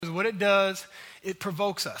what it does, it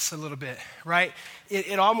provokes us a little bit, right?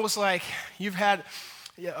 It almost like you've had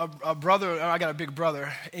a brother, I got a big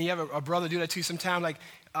brother, and you have a brother do that to you sometimes, like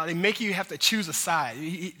they make you have to choose a side.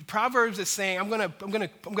 Proverbs is saying, I'm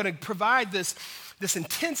gonna provide this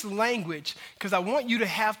intense language because I want you to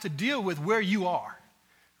have to deal with where you are,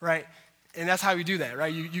 right? And that's how you do that,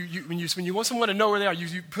 right? When you want someone to know where they are,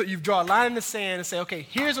 you draw a line in the sand and say, okay,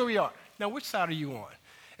 here's where we are. Now, which side are you on?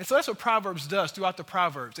 And so that's what Proverbs does throughout the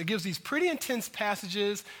Proverbs. It gives these pretty intense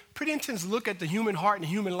passages, pretty intense look at the human heart and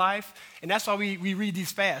human life. And that's why we read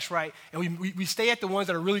these fast, right? And we stay at the ones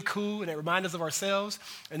that are really cool and that remind us of ourselves.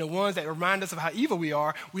 And the ones that remind us of how evil we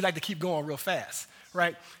are, we like to keep going real fast,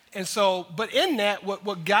 right? And so, but in that,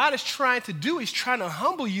 what God is trying to do, he's trying to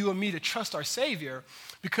humble you and me to trust our Savior.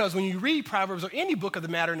 Because when you read Proverbs or any book of the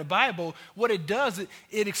matter in the Bible, what it does,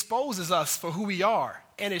 it exposes us for who we are.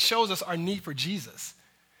 And it shows us our need for Jesus.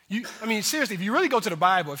 Seriously, if you really go to the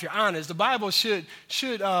Bible, if you're honest, the Bible should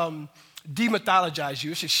demythologize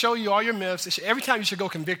you. It should show you all your myths. Every time you should go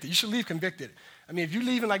convicted. You should leave convicted. I mean, if you're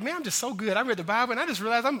leaving like, man, I'm just so good. I read the Bible and I just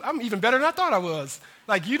realized I'm even better than I thought I was.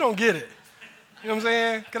 Like, you don't get it. You know what I'm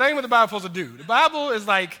saying? Because that ain't what the Bible's supposed to do. The Bible is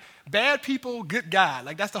like bad people, good God.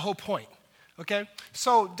 Like, that's the whole point. Okay?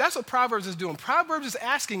 So that's what Proverbs is doing. Proverbs is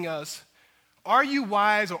asking us, are you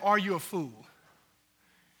wise or are you a fool?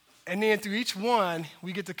 And then through each one,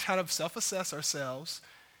 we get to kind of self-assess ourselves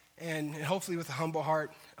and hopefully with a humble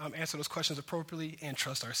heart, answer those questions appropriately and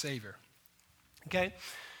trust our Savior. Okay?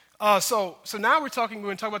 So now we're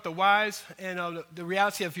going to talk about the wise, and the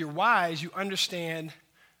reality of if you're wise, you understand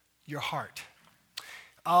your heart.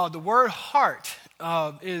 The word heart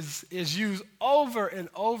is used over and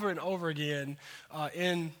over and over again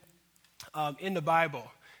in the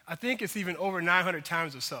Bible. I think it's even over 900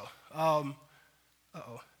 times or so.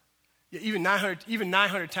 Yeah, even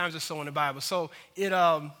 900 times or so in the Bible. So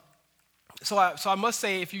I must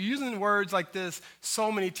say, if you're using words like this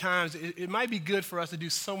so many times, it might be good for us to do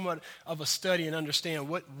somewhat of a study and understand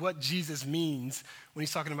what Jesus means when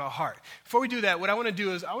he's talking about heart. Before we do that, what I want to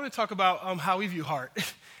do is I want to talk about how we view heart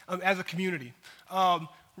as a community.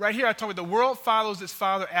 Right here, I talk about the world follows its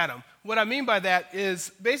father Adam. What I mean by that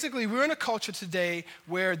is basically we're in a culture today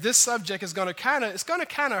where this subject is going to kind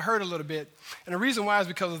of hurt a little bit, and the reason why is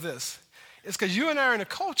because of this. It's because you and I are in a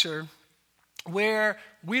culture where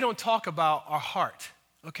we don't talk about our heart,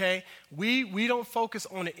 okay? We don't focus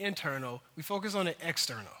on the internal, we focus on the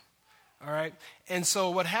external, all right? And so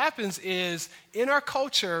what happens is in our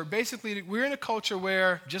culture, basically we're in a culture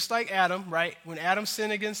where, just like Adam, right? When Adam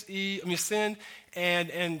sinned and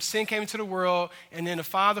sin came into the world, and then the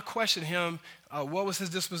Father questioned him, what was his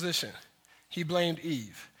disposition? He blamed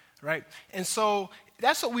Eve, right? And so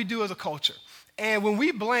that's what we do as a culture. And when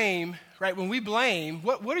we blame, right, what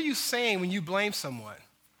are you saying when you blame someone?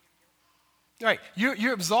 Right,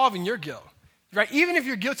 you're absolving your guilt, right? Even if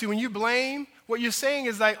you're guilty, when you blame, what you're saying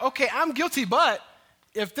is like, okay, I'm guilty, but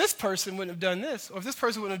if this person wouldn't have done this, or if this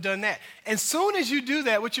person wouldn't have done that. And soon as you do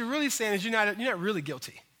that, what you're really saying is you're not really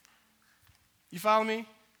guilty. You follow me?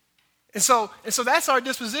 And so that's our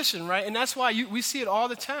disposition, right? And that's why we see it all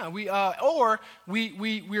the time.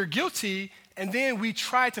 We're guilty, and then we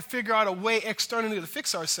try to figure out a way externally to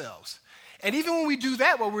fix ourselves. And even when we do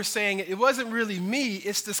that, what we're saying, it wasn't really me,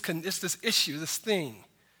 it's this issue, this thing,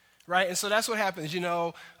 right? And so that's what happens, you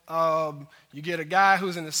get a guy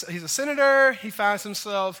he's a senator, he finds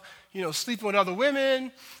himself, sleeping with other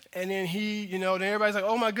women, and then then everybody's like,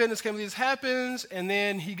 oh my goodness, can't believe this happens, and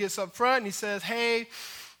then he gets up front and he says, hey,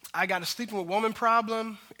 I got a sleeping with woman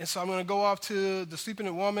problem, and so I'm going to go off to the sleeping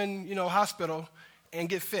with woman, hospital and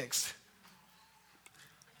get fixed.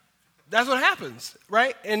 That's what happens,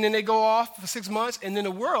 right? And then they go off for 6 months, and then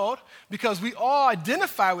the world, because we all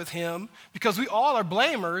identify with him, because we all are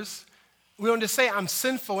blamers, we don't just say I'm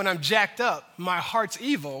sinful and I'm jacked up, my heart's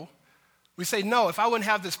evil. We say, no, if I wouldn't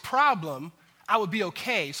have this problem, I would be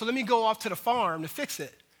okay. So let me go off to the farm to fix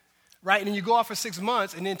it, right? And then you go off for 6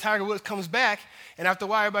 months, and then Tiger Woods comes back, and after a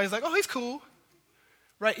while, everybody's like, oh, he's cool,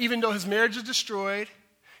 right? Even though his marriage is destroyed,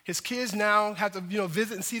 his kids now have to,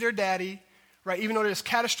 visit and see their daddy, right? Even though there's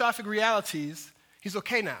catastrophic realities, he's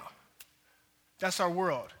okay now. That's our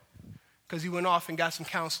world, because he went off and got some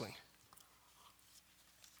counseling.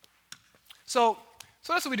 So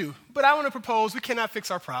that's what we do. But I want to propose we cannot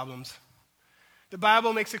fix our problems. The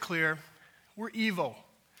Bible makes it clear we're evil.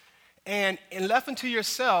 And left unto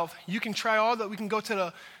yourself, you can try all that. We can go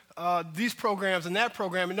to these programs and that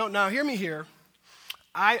program. And now hear me here.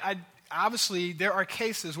 I obviously, there are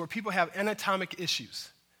cases where people have anatomic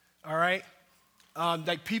issues, all right?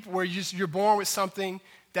 Like people where you're born with something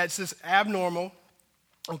that's just abnormal,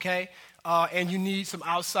 okay? and you need some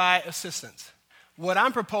outside assistance. What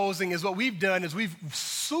I'm proposing is what we've done is we've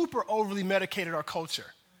super overly medicated our culture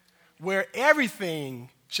where everything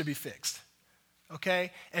should be fixed,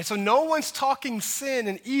 okay? And so no one's talking sin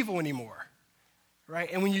and evil anymore, right?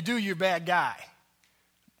 And when you do, you're a bad guy.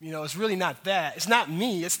 You know, it's really not that. It's not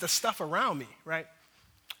me. It's the stuff around me, right?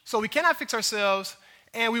 So we cannot fix ourselves,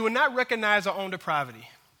 and we will not recognize our own depravity.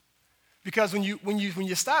 Because when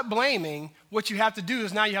you stop blaming, what you have to do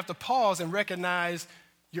is now you have to pause and recognize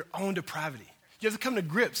your own depravity. You have to come to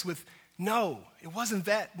grips with, no, it wasn't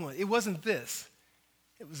that one. It wasn't this.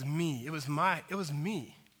 It was me. It was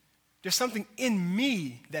me. There's something in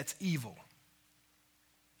me that's evil.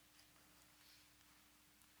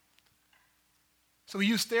 So we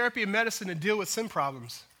use therapy and medicine to deal with sin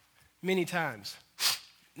problems many times.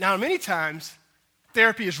 Now, many times,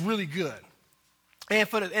 therapy is really good.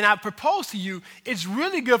 And I propose to you, it's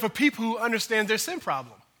really good for people who understand their sin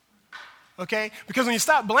problem. Okay? Because when you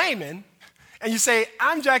stop blaming and you say,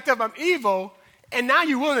 I'm jacked up, I'm evil, and now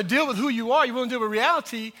you're willing to deal with who you are, you're willing to deal with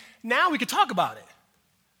reality, now we can talk about it.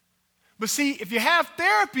 But see, if you have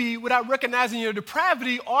therapy without recognizing your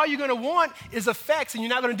depravity, all you're going to want is effects, and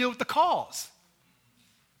you're not going to deal with the cause.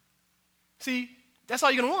 See, that's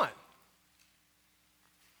all you're going to want.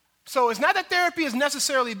 So it's not that therapy is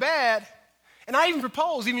necessarily bad. And I even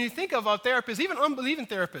propose, even when you think of our therapists, even unbelieving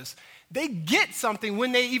therapists, they get something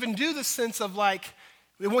when they even do the sense of like,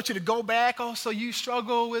 they want you to go back, oh, so you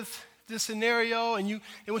struggle with this scenario, and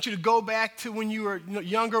they want you to go back to when you were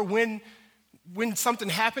younger, when something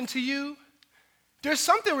happened to you. There's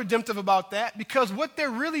something redemptive about that, because what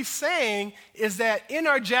they're really saying is that in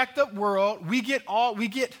our jacked up world, we get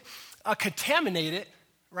contaminated,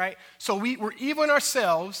 right? So we're evil in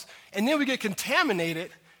ourselves, and then we get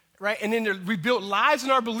contaminated, right? And then we build lies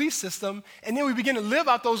in our belief system, and then we begin to live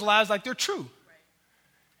out those lies like they're true. Right.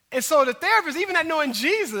 And so the therapist, even at knowing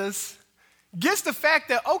Jesus, gets the fact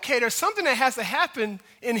that, okay, there's something that has to happen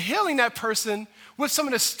in healing that person with some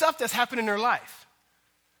of the stuff that's happened in their life.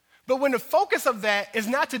 But when the focus of that is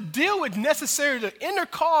not to deal with necessarily the inner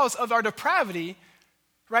cause of our depravity,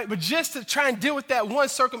 right, but just to try and deal with that one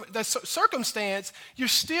circumstance, you're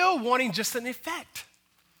still wanting just an effect.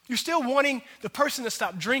 You're still wanting the person to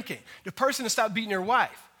stop drinking, the person to stop beating their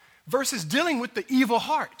wife, versus dealing with the evil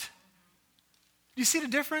heart. Do you see the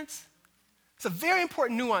difference? It's a very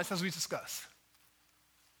important nuance as we discuss.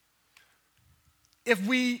 If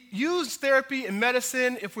we use therapy and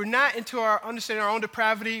medicine, if we're not into our understanding our own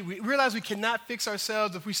depravity, we realize we cannot fix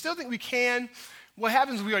ourselves. If we still think we can, what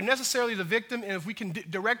happens is we are necessarily the victim, and if we can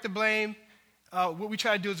direct the blame, what we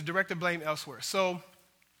try to do is direct the blame elsewhere. So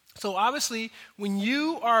obviously, when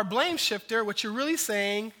you are a blame shifter, what you're really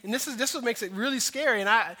saying, and this is what makes it really scary, and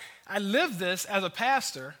I live this as a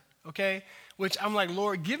pastor, okay, which I'm like,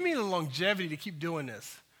 Lord, give me the longevity to keep doing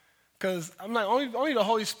this. Because I'm like, only the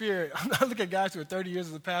Holy Spirit. I look at guys who are 30 years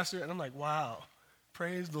as a pastor, and I'm like, wow,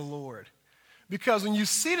 praise the Lord. Because when you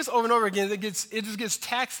see this over and over again, it just gets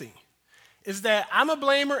taxing. Is that I'm a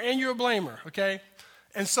blamer and you're a blamer, okay?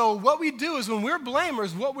 And so what we do is when we're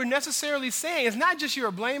blamers, what we're necessarily saying is not just you're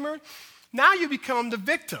a blamer, now you become the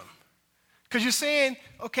victim. Because you're saying,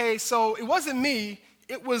 okay, so it wasn't me,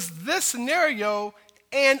 it was this scenario,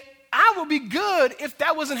 and I would be good if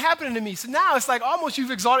that wasn't happening to me. So now it's like almost you've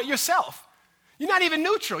exalted yourself. You're not even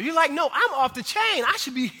neutral. You're like, no, I'm off the chain. I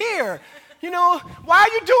should be here. You know, why are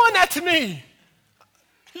you doing that to me?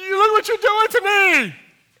 You look what you're doing to me.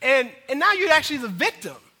 And now you're actually the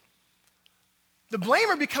victim. The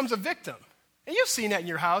blamer becomes a victim. And you've seen that in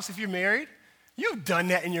your house if you're married. You've done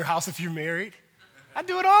that in your house if you're married. I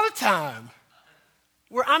do it all the time.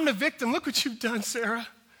 Where I'm the victim. Look what you've done, Sarah.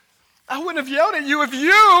 I wouldn't have yelled at you if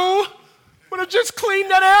you would have just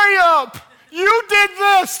cleaned that area up. You did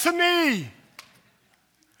this to me.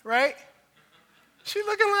 Right? She's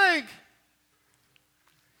looking like.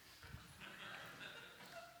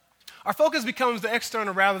 Our focus becomes the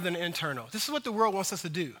external rather than the internal. This is what the world wants us to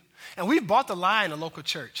do. And we've bought the lie in the local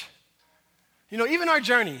church. You know, even our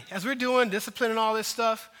journey, as we're doing discipline and all this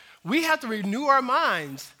stuff, we have to renew our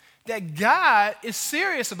minds that God is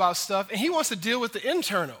serious about stuff and he wants to deal with the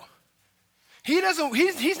internal.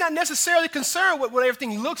 He's not necessarily concerned with what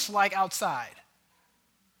everything looks like outside.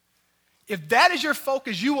 If that is your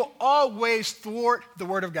focus, you will always thwart the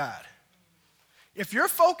word of God. If your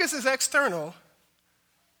focus is external,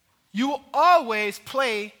 you will always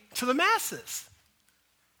play to the masses.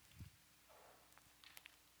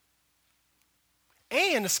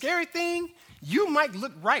 And the scary thing, you might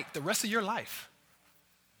look right the rest of your life.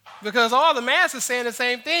 Because all the masses saying the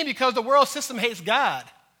same thing because the world system hates God.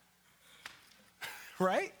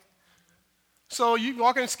 Right? So you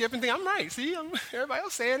walking and skipping, think, I'm right. See, everybody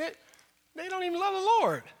else saying it. They don't even love the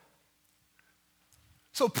Lord.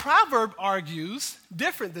 So Proverb argues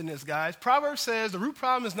different than this, guys. Proverb says the root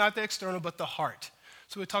problem is not the external, but the heart.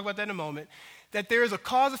 So we'll talk about that in a moment. That there is a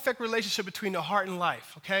cause-effect relationship between the heart and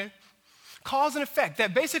life, okay? Cause and effect.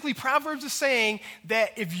 That basically Proverbs is saying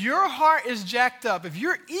that if your heart is jacked up, if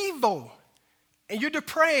you're evil and you're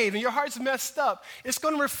depraved and your heart's messed up, it's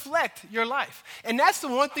going to reflect your life. And that's the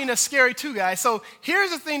one thing that's scary too, guys. So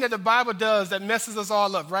here's the thing that the Bible does that messes us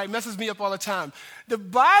all up, right? Messes me up all the time. The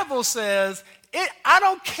Bible says, I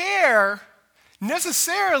don't care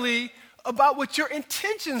necessarily about what your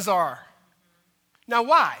intentions are. Now,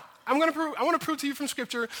 why? I want to prove to you from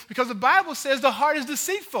Scripture because the Bible says the heart is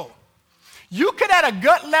deceitful. You could at a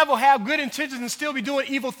gut level have good intentions and still be doing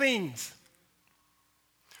evil things.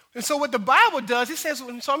 And so what the Bible does, it says,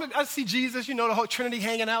 so I see Jesus, the whole Trinity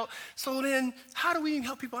hanging out. So then how do we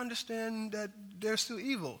help people understand that they're still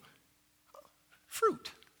evil?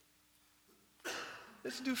 Fruit.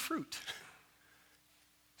 Let's do fruit.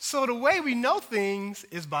 So the way we know things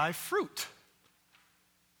is by fruit.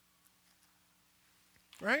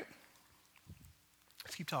 Right?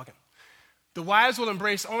 Let's keep talking. The wise will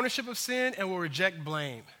embrace ownership of sin and will reject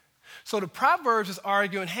blame. So the Proverbs is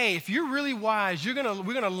arguing, hey, if you're really wise, we're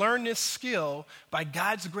gonna learn this skill by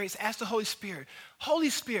God's grace. Ask the Holy Spirit, Holy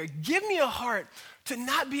Spirit, give me a heart to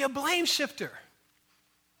not be a blame shifter,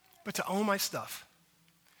 but to own my stuff.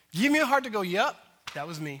 Give me a heart to go, yep, that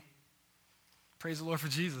was me. Praise the Lord for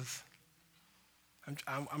Jesus.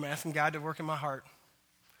 I'm asking God to work in my heart.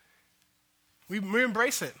 We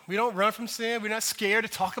embrace it. We don't run from sin. We're not scared to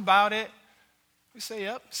talk about it. We say,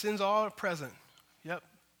 yep, sin's all present. Yep.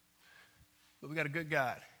 But we got a good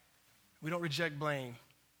God. We don't reject blame.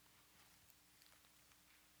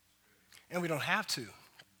 And we don't have to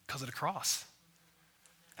because of the cross.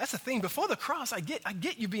 That's the thing. Before the cross, I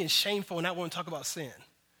get you being shameful and not wanting to talk about sin.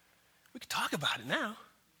 We can talk about it now.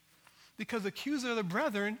 Because the accuser of the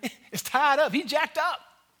brethren is tied up. He jacked up.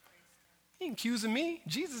 He ain't accusing me.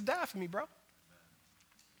 Jesus died for me, bro.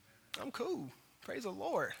 I'm cool. Praise the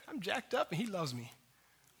Lord. I'm jacked up and he loves me.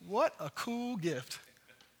 What a cool gift.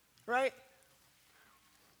 Right?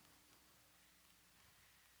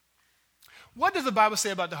 What does the Bible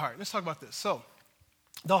say about the heart? Let's talk about this. So,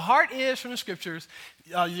 the heart is, from the Scriptures,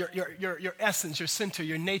 your essence, your center,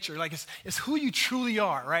 your nature. Like it's who you truly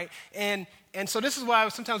are, right? And so this is why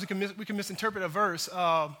sometimes we can misinterpret a verse.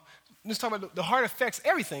 Let's talk about the heart affects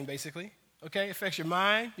everything, basically. Okay, it affects your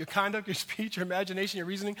mind, your conduct, your speech, your imagination, your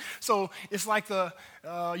reasoning. So it's like I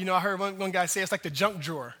heard one guy say it's like the junk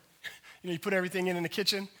drawer. You put everything in the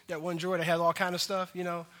kitchen, that one drawer that has all kind of stuff,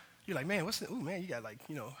 You're like, man, you got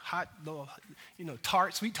hot little,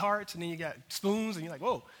 sweet tarts, and then you got spoons, and you're like,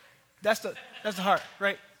 whoa, that's the heart,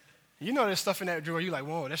 right? There's stuff in that drawer, you're like,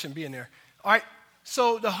 whoa, that shouldn't be in there. All right,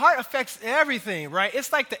 so the heart affects everything, right?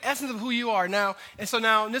 It's like the essence of who you are now. And so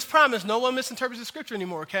now, in this promise, no one misinterprets the Scripture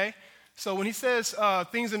anymore, okay? So when he says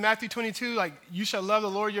things in Matthew 22, like you shall love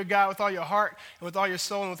the Lord your God with all your heart and with all your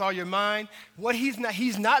soul and with all your mind,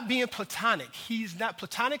 he's not being Platonic.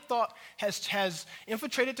 Platonic thought has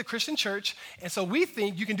infiltrated the Christian church, and so we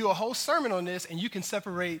think you can do a whole sermon on this and you can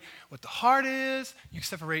separate what the heart is, you can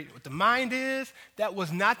separate what the mind is. That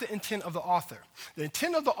was not the intent of the author. The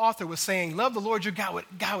intent of the author was saying, love the Lord your God with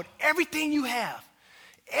everything you have,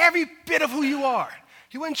 every bit of who you are.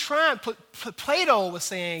 He wasn't trying. Plato was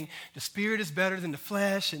saying the spirit is better than the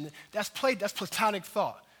flesh, and that's Platonic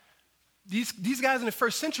thought. These guys in the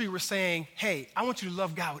first century were saying, hey, I want you to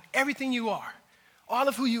love God with everything you are, all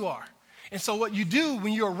of who you are. And so what you do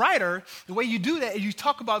when you're a writer, the way you do that is you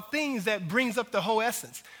talk about things that brings up the whole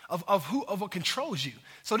essence of what controls you.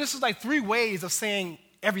 So this is like 3 ways of saying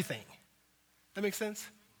everything. That make sense?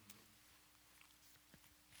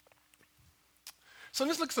 So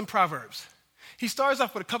let's look at some Proverbs. He starts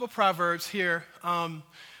off with a couple Proverbs here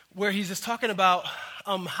where he's just talking about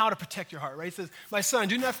how to protect your heart, right? He says, my son,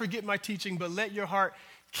 do not forget my teaching, but let your heart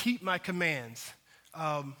keep my commands.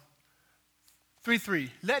 3:3,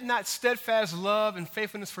 let not steadfast love and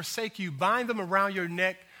faithfulness forsake you. Bind them around your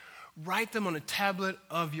neck. Write them on the tablet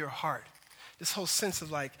of your heart. This whole sense of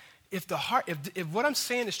like, if what I'm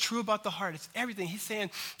saying is true about the heart, it's everything. He's saying,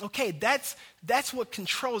 okay, that's what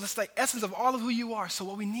controls. That's like essence of all of who you are. So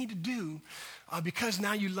what we need to do, because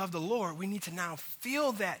now you love the Lord, we need to now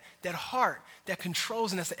fill that heart that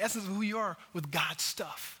controls, and that's the essence of who you are, with God's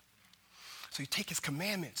stuff. So you take his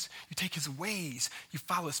commandments, you take his ways, you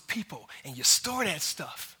follow his people, and you store that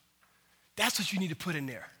stuff. That's what you need to put in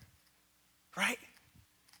there, right?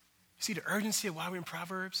 You see the urgency of why we're in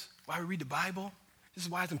Proverbs, why we read the Bible? This is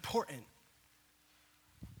why it's important.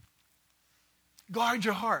 Guard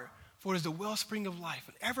your heart, for it is the wellspring of life.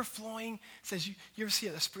 An ever-flowing, says, you ever see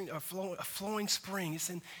a flowing spring? It's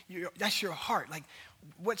in that's your heart. Like,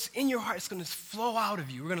 what's in your heart is going to flow out of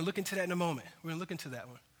you. We're going to look into that in a moment. We're going to look into that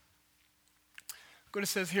one. What it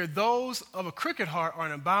says here, those of a crooked heart are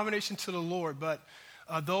an abomination to the Lord, but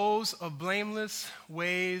those of blameless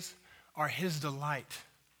ways are his delight.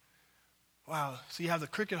 Wow, so you have the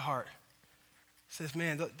crooked heart. It says,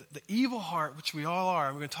 man, the evil heart, which we all are,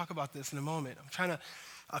 and we're going to talk about this in a moment. I'm trying to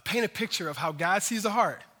paint a picture of how God sees the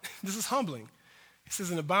heart. This is humbling. It says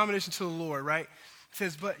an abomination to the Lord, right? It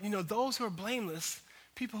says, but, those who are blameless,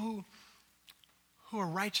 people who are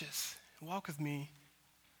righteous and walk with me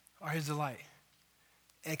are his delight.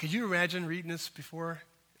 And could you imagine reading this before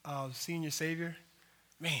seeing your Savior?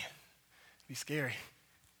 Man, it'd be scary.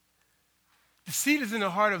 Deceit is in the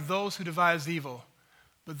heart of those who devise evil,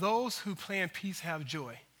 but those who plan peace have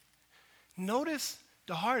joy. Notice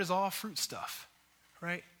the heart is all fruit stuff,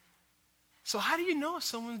 right? So how do you know if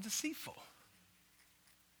someone's deceitful?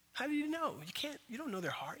 How do you know? You don't know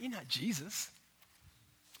their heart. You're not Jesus.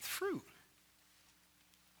 It's fruit.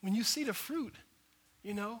 When you see the fruit,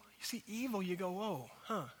 you see evil, you go, whoa,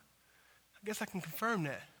 I guess I can confirm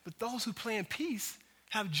that. But those who plan peace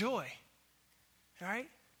have joy, all right?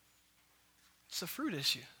 It's a fruit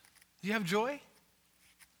issue. Do you have joy? You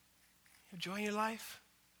have joy in your life?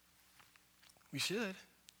 We should.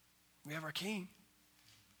 We have our King.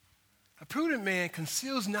 A prudent man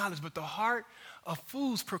conceals knowledge, but the heart of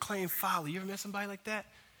fools proclaim folly. You ever met somebody like that?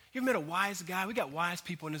 You ever met a wise guy? We got wise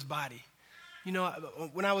people in this body.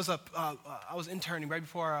 When I was I was interning right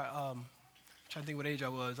before I'm trying to think what age I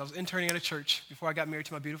was. I was interning at a church before I got married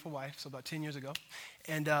to my beautiful wife, so about 10 years ago.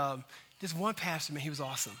 And this one pastor, man, he was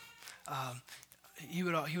awesome. He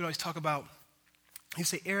would always talk about, he'd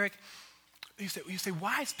say, Eric, he'd say,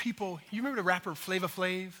 wise people, you remember the rapper Flavor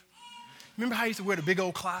Flav? Remember how he used to wear the big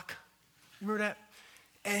old clock? You remember that?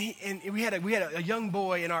 And we had a young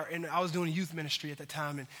boy and I was doing youth ministry at that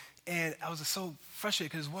time, and I was just so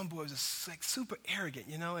frustrated because one boy was just like super arrogant,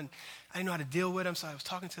 and I didn't know how to deal with him. So I was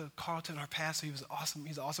talking to Carlton, our pastor. He was awesome.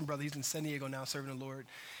 He's an awesome brother. He's in San Diego now serving the Lord.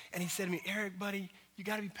 And he said to me, Eric, buddy, you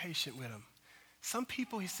got to be patient with him. Some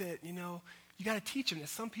people, he said, you got to teach them that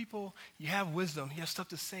some people, you have wisdom, you have stuff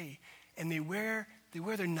to say, and they wear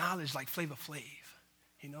their knowledge like Flavor Flav.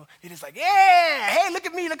 They're just like, yeah, hey, look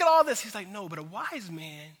at me, look at all this. He's like, no, but a wise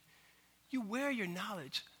man, you wear your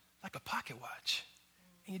knowledge like a pocket watch.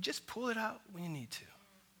 And you just pull it out when you need to.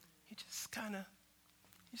 You just kind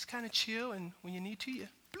of chill, and when you need to, you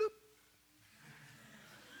bloop.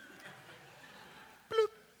 Bloop.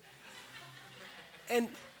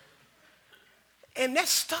 And that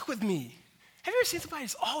stuck with me. Have you ever seen somebody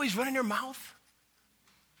that's always running their mouth?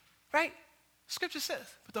 Right? Scripture says,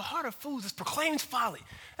 but the heart of fools is proclaims folly.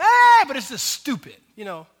 But it's just stupid,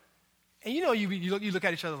 And you look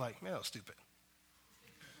at each other like, man, that was stupid.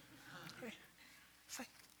 It's like,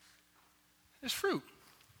 there's fruit.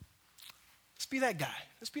 Let's be that guy.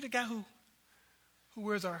 Let's be the guy who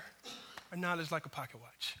wears our knowledge like a pocket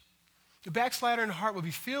watch. The backslider in the heart will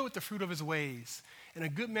be filled with the fruit of his ways, and a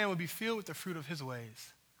good man will be filled with the fruit of his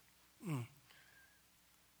ways.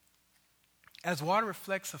 As water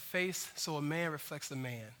reflects a face, so a man reflects a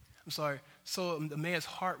man. So the man's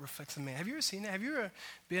heart reflects a man. Have you ever seen that? Have you ever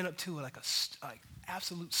been up to like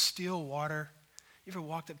absolute still water? You ever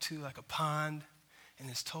walked up to like a pond and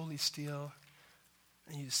it's totally still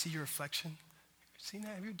and you see your reflection? Have you seen that?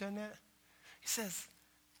 Have you ever done that? He says,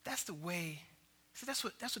 that's the way. So that's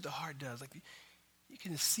what the heart does. Like you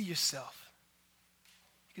can see yourself.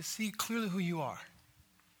 You can see clearly who you are.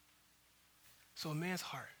 So a man's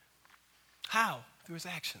heart. How? Through his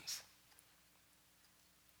actions.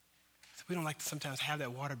 So we don't like to sometimes have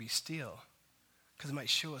that water be still because it might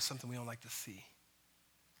show us something we don't like to see.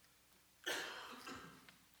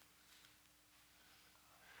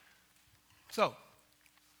 So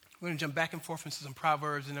we're going to jump back and forth into some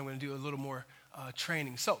Proverbs, and then we're going to do a little more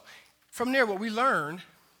training. So from there, what we learn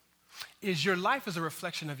is your life is a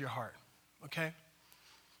reflection of your heart, okay?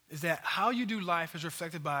 Is that how you do life is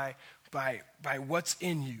reflected by what's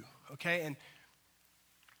in you, okay? And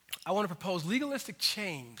I want to propose legalistic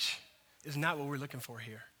change is not what we're looking for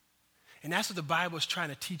here. And that's what the Bible is trying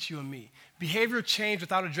to teach you and me. Behavioral change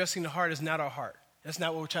without addressing the heart is not our heart. That's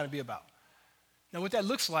not what we're trying to be about. Now, what that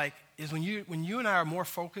looks like is when you and I are more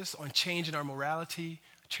focused on changing our morality,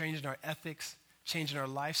 changing our ethics, changing our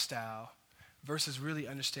lifestyle, versus really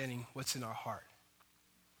understanding what's in our heart.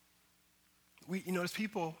 There's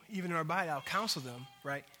people, even in our body, I'll counsel them,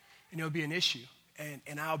 right? And there'll be an issue,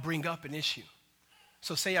 and I'll bring up an issue.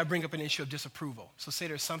 So say I bring up an issue of disapproval. So say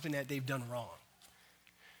there's something that they've done wrong.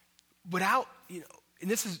 without, and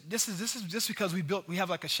this is just because we have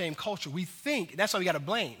like a shame culture. We think, that's why we got to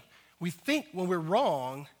blame. We think when we're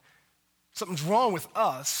wrong, something's wrong with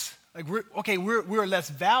us. Like we're less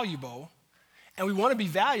valuable, and we want to be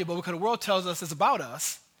valuable because the world tells us it's about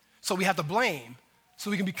us. So we have to blame, so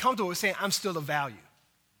we can be comfortable with saying I'm still of value.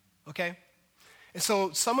 Okay? And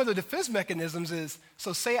so some of the defense mechanisms is,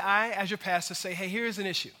 so say I, as your pastor, say, hey, here's an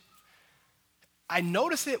issue. I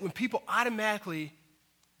notice it when people automatically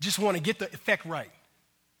just want to get the effect right.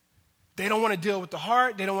 They don't want to deal with the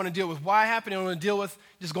heart. They don't want to deal with why it happened. They don't want to deal with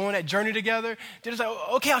just going that journey together. They're just like,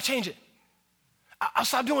 okay, I'll change it. I'll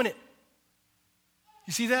stop doing it.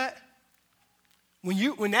 You see that?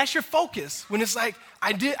 When that's your focus, when it's like,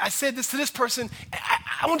 I said this to this person,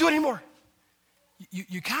 I won't do it anymore.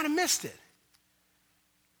 You kind of missed it.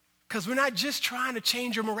 Because we're not just trying to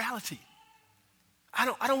change your morality. I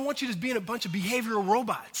don't want you to be in a bunch of behavioral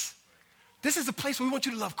robots. This is a place where we want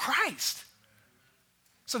you to love Christ.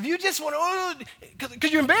 So if you just want to,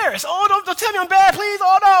 because you're embarrassed. Oh, don't tell me I'm bad, please.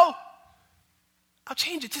 Oh, no. I'll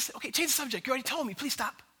change it. Change the subject. You already told me. Please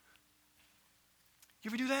stop. You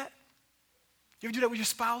ever do that? You ever do that with your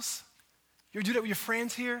spouse? You ever do that with your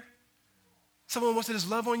friends here? Someone wants to just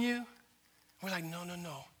love on you. We're like, no.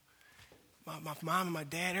 My mom and my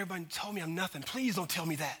dad, everybody told me I'm nothing. Please don't tell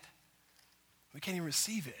me that. We can't even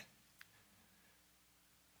receive it.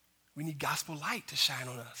 We need gospel light to shine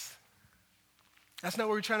on us. That's not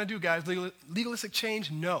what we're trying to do, guys. Legalistic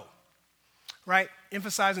change, no. Right?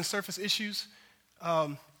 Emphasizing surface issues.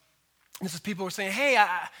 This is people who are saying, hey,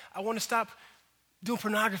 I want to stop doing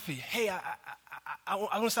pornography. Hey, I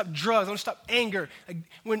want to stop drugs. I want to stop anger. Like,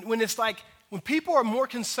 when it's like, when people are more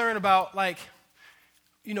concerned about like,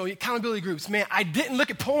 accountability groups, man, I didn't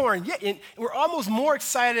look at porn. Yeah, and we're almost more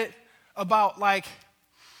excited about like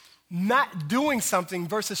not doing something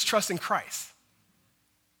versus trusting Christ.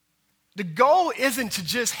 The goal isn't to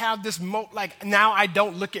just have this, now I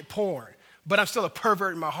don't look at porn, but I'm still a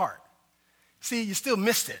pervert in my heart. See, you still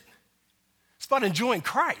missed it. It's about enjoying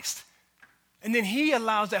Christ. And then he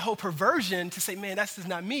allows that whole perversion to say, man, that's just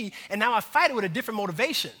not me. And now I fight it with a different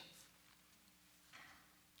motivation.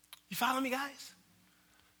 You follow me, guys?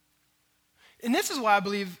 And this is why I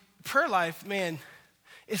believe prayer life, man,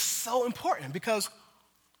 is so important, because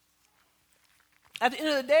at the end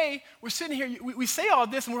of the day, we're sitting here, we say all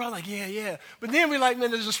this, and we're all like, yeah. But then we're like,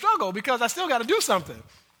 man, there's a struggle because I still got to do something.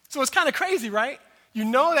 So it's kind of crazy, right? You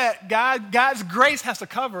know that God's grace has to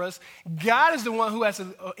cover us. God is the one who has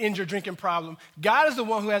to end your drinking problem. God is the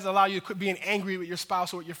one who has to allow you to quit being angry with your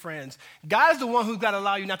spouse or with your friends. God is the one who's got to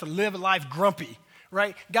allow you not to live a life grumpy,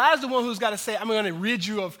 right? God is the one who's got to say, I'm going to rid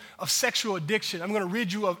you of sexual addiction. I'm going to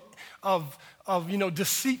rid you of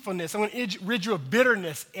deceitfulness. I'm going to rid you of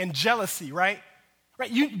bitterness and jealousy, right? Right?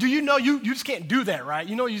 You just can't do that, right?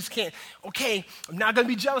 You just can't, okay, I'm not going to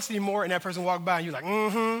be jealous anymore, and that person walk by and you're like,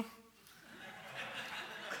 mm-hmm.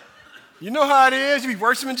 You know how it is. You be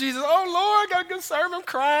worshiping Jesus. Oh, Lord, got a good sermon. I'm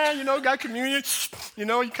crying. Got communion.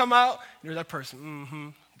 You come out. There's that person. Mm-hmm.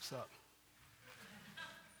 What's up?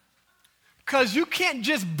 Because you can't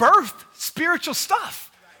just birth spiritual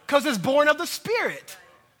stuff because it's born of the Spirit.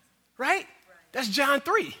 Right? That's John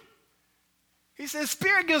 3. He says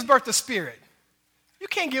Spirit gives birth to spirit. You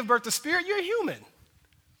can't give birth to spirit. You're human.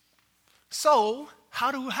 So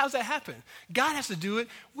how's that happen? God has to do it.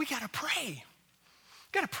 We got to pray.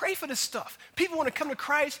 Got to pray for this stuff. People want to come to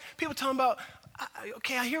Christ. People talking about,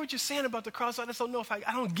 okay, I hear what you're saying about the cross. I just don't know if I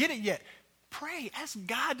don't get it yet. Pray. Ask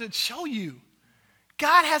God to show you.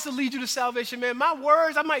 God has to lead you to salvation, man. My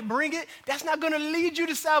words, I might bring it. That's not going to lead you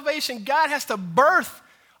to salvation. God has to birth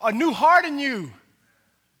a new heart in you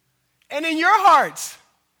and in your hearts.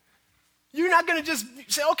 You're not going to just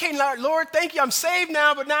say, okay, Lord, thank you. I'm saved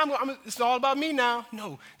now, but now it's all about me now.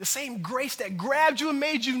 No, the same grace that grabbed you and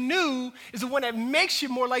made you new is the one that makes you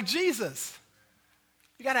more like Jesus.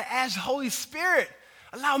 You got to ask the Holy Spirit,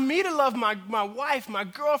 allow me to love my wife, my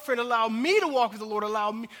girlfriend, allow me to walk with the Lord,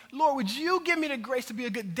 Lord, would you give me the grace to be a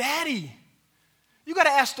good daddy? You got to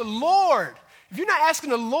ask the Lord. If you're not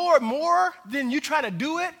asking the Lord more than you try to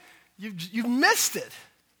do it, you've missed it.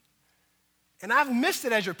 And I've missed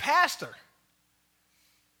it as your pastor.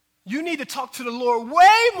 You need to talk to the Lord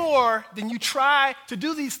way more than you try to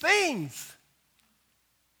do these things.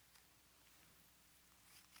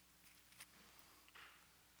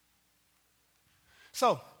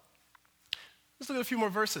 So, let's look at a few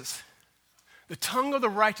more verses. The tongue of the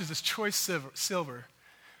righteous is choice silver.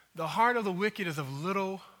 The heart of the wicked is of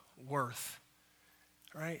little worth.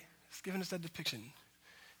 Right? It's giving us that depiction.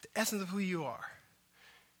 The essence of who you are.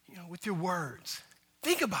 With your words.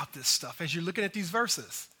 Think about this stuff as you're looking at these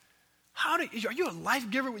verses. Are you a life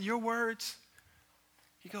giver with your words?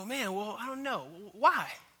 You go, man, well, I don't know. Why?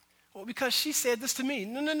 Well, because she said this to me.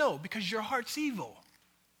 No, because your heart's evil.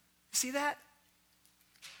 You see that?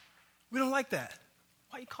 We don't like that.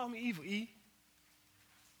 Why you call me evil, E?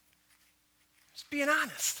 Just being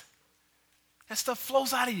honest. That stuff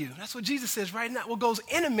flows out of you. That's what Jesus says right now. What goes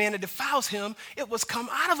in a man that defiles him, it was come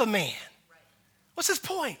out of a man. What's his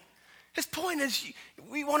point? His point is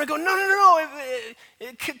we want to go, no.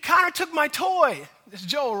 Connor took my toy. It's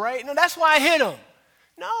Joel, right? No, that's why I hit him.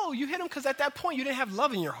 No, you hit him because at that point you didn't have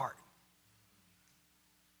love in your heart.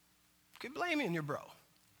 Quit blaming your bro.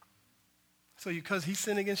 So because he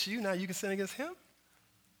sinned against you, now you can sin against him?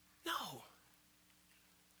 No.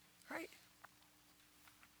 Right?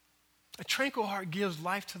 A tranquil heart gives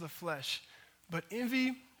life to the flesh, but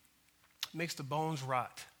envy makes the bones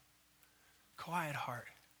rot. Quiet heart,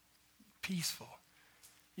 peaceful.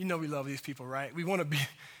 You know we love these people, right? We want to be,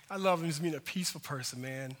 I love them just being a peaceful person,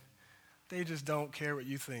 man. They just don't care what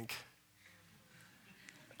you think.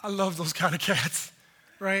 I love those kind of cats,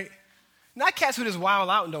 right? Not cats who just wild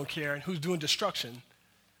out and don't care and who's doing destruction.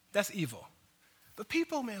 That's evil. But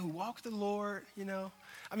people, man, who walk with the Lord, you know.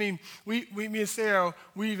 I mean, me and Sarah,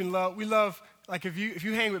 we love, like if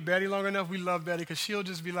you hang with Betty long enough, we love Betty because she'll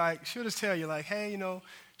just tell you like, hey, you know,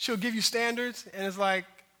 she'll give you standards and it's like,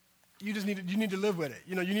 you need to live with it.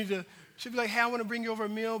 You know, she'll be like, hey, I want to bring you over a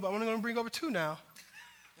meal, but I'm only going to bring over 2 now.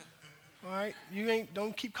 All right?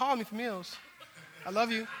 Don't keep calling me for meals. I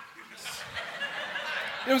love you. You know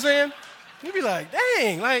what I'm saying? You'd be like,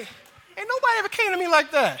 dang, like, ain't nobody ever came to me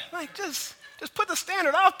like that. Like, just put the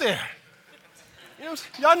standard out there. You know,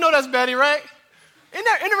 y'all know that's Betty, right? Isn't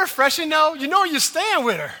it refreshing, though? You know you're staying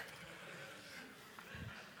with her.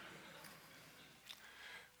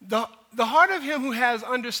 The heart of him who has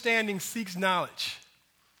understanding seeks knowledge.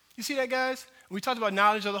 You see that, guys? We talked about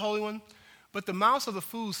knowledge of the Holy One, but the mouths of the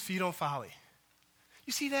fools feed on folly.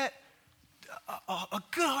 You see that? A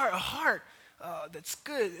good heart, a heart that's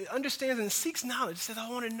good, it understands and seeks knowledge. It says, I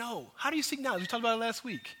want to know. How do you seek knowledge? We talked about it last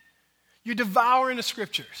week. You're devouring the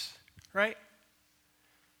scriptures, right?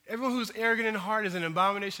 Everyone who's arrogant in heart is an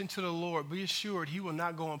abomination to the Lord. Be assured he will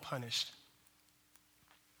not go unpunished.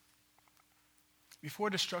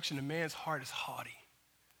 Before destruction, a man's heart is haughty.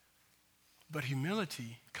 But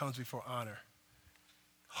humility comes before honor.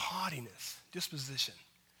 Haughtiness, disposition.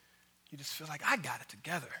 You just feel like, I got it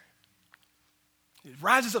together. It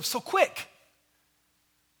rises up so quick.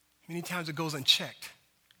 Many times it goes unchecked.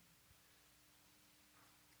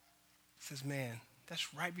 It says, man,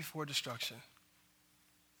 that's right before destruction.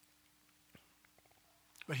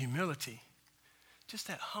 But humility, just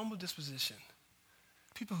that humble disposition.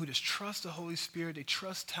 People who just trust the Holy Spirit, they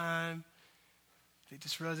trust time, they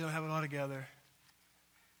just realize they don't have it all together.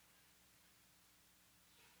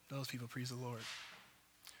 Those people praise the Lord.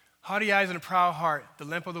 Haughty eyes and a proud heart, the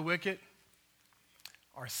lamp of the wicked,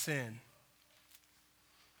 are sin.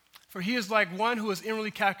 For he is like one who is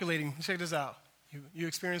inwardly calculating. Check this out. You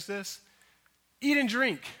experience this? Eat and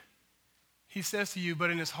drink, he says to you, but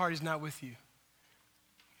in his heart he's not with you.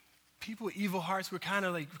 People with evil hearts, we're kind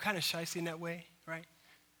of shysty in that way, right?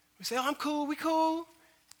 We say, oh, I'm cool, we cool.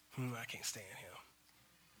 I can't stand him.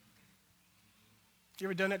 You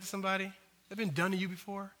ever done that to somebody? That been done to you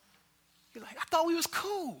before? You're like, I thought we was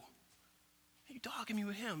cool. You dogging me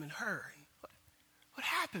with him and her. What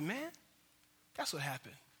happened, man? That's what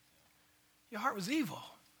happened. Your heart was evil.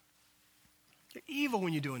 You're evil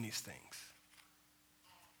when you're doing these things.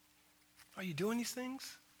 Are you doing these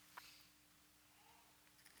things?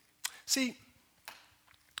 See,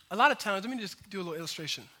 a lot of times, let me just do a little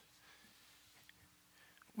illustration.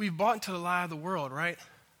 We've bought into the lie of the world, right?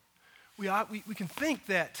 We can think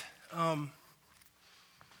that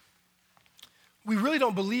we really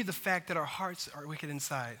don't believe the fact that our hearts are wicked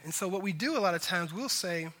inside. And so what we do a lot of times, we'll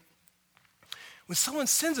say, when someone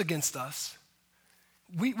sins against us,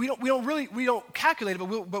 we don't calculate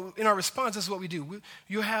it, but in our response, this is what we do.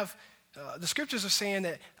 The scriptures are saying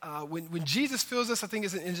that when Jesus fills us, I think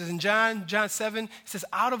it's in John 7, it says,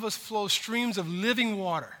 out of us flow streams of living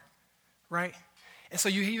water, right? And so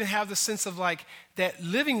you even have the sense of like that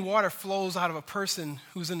living water flows out of a person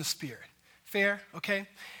who's in the Spirit. Fair? Okay?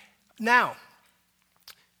 Now,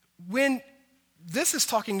 when this is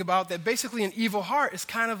talking about that basically an evil heart is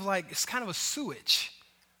kind of a sewage,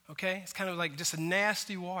 okay? It's kind of like just a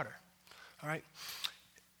nasty water, all right?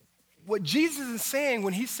 What Jesus is saying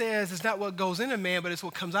when he says it's not what goes in a man, but it's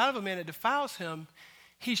what comes out of a man that defiles him,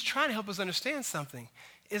 he's trying to help us understand something,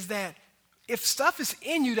 is that if stuff is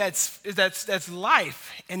in you that's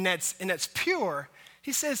life and that's pure,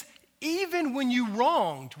 he says, even when you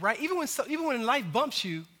wronged, right? Even when life bumps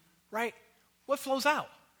you, right? What flows out?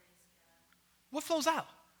 What flows out?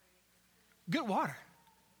 Good water.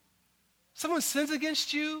 Someone sins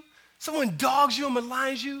against you, someone dogs you and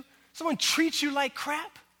maligns you, someone treats you like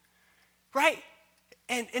crap, right?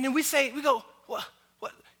 And then we go, what?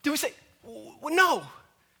 Do we say, well, no,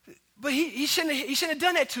 but he shouldn't have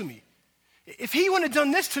done that to me. If he wouldn't have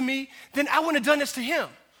done this to me, then I wouldn't have done this to him.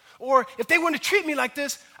 Or if they wouldn't have treated me like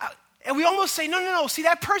this, and we almost say, no. See,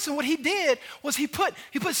 that person, what he did was he put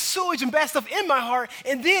sewage and bad stuff in my heart,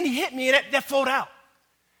 and then he hit me, and that flowed out.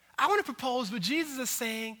 I want to propose what Jesus is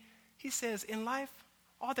saying. He says, in life,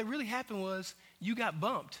 all that really happened was you got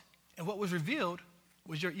bumped, and what was revealed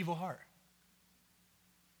was your evil heart.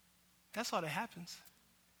 That's all that happens,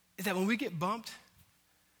 is that when we get bumped,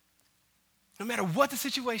 no matter what the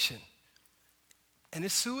situation, and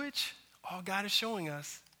this sewage, all God is showing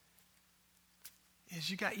us is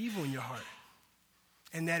you got evil in your heart.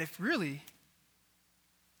 And that if really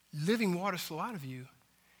living waters flow out of you,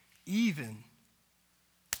 even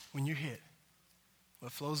when you're hit,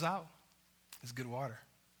 what flows out is good water.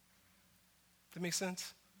 That makes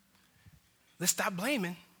sense? Let's stop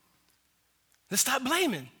blaming. Let's stop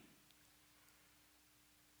blaming.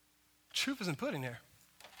 Truth isn't put in there.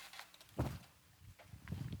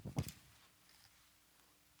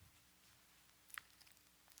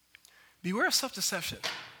 Beware of self-deception.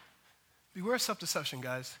 Beware of self-deception,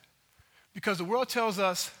 guys. Because the world tells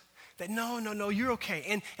us that no, you're okay.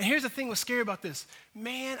 And here's the thing what's scary about this.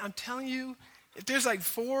 Man, I'm telling you, if there's like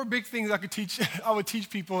 4 big things I would teach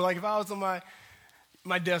people, like if I was on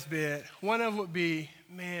my deathbed, one of them would be,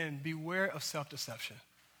 man, beware of self-deception.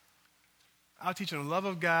 I'll teach on the love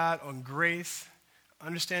of God, on grace,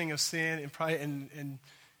 understanding of sin, and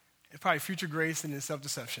probably future grace and then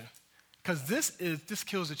self-deception. Because this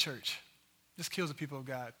kills the church. This kills the people of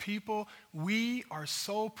God. People, we are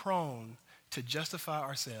so prone to justify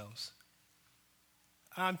ourselves.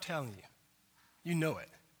 I'm telling you, you know it.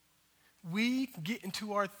 We get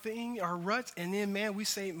into our ruts, and then, man, we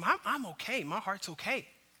say, I'm okay. My heart's okay.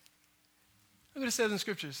 Look what it says in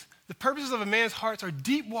Scriptures. The purposes of a man's hearts are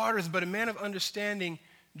deep waters, but a man of understanding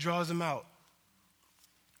draws them out.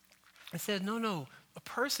 It says, no. A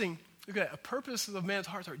person, look at that. A purpose of a man's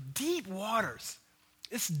hearts are deep waters.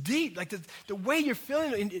 It's deep. Like the way you're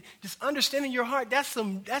feeling, and just understanding your heart, that's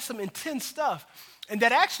some intense stuff. And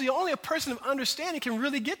that actually only a person of understanding can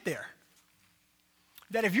really get there.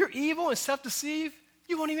 That if you're evil and self-deceived,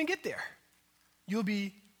 you won't even get there. You'll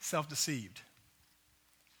be self-deceived.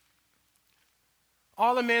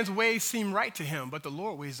 All a man's ways seem right to him, but the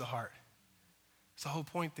Lord weighs the heart. That's the whole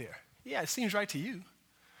point there. Yeah, it seems right to you.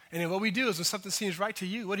 And then what we do is when something seems right to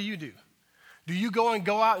you, what do? Do you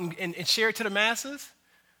go out and share it to the masses?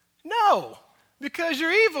 No, because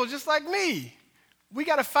you're evil just like me. We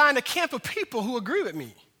got to find a camp of people who agree with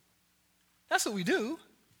me. That's what we do,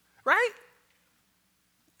 right?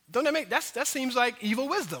 Don't that seems like evil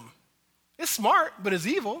wisdom. It's smart, but it's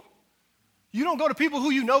evil. You don't go to people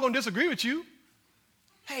who you know going to disagree with you.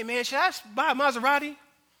 Hey, man, should I buy a Maserati?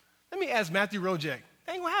 Let me ask Matthew Rojek.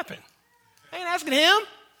 That ain't what happened. I ain't asking him.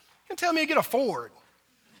 He'll tell me to get a Ford.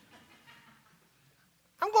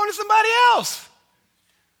 I'm going to somebody else,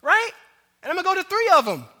 right? And I'm going to go to 3 of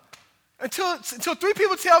them until 3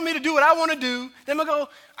 people tell me to do what I want to do. Then I'm going to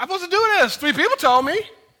go, I'm supposed to do this. 3 people told me.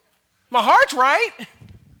 My heart's right.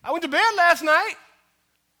 I went to bed last night.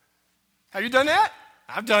 Have you done that?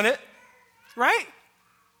 I've done it, right?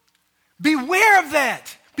 Beware of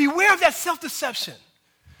that. Beware of that self-deception.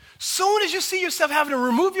 Soon as you see yourself having to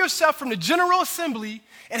remove yourself from the general assembly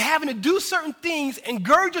and having to do certain things and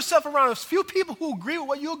gird yourself around a few people who agree with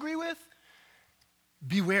what you agree with,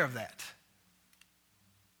 beware of that.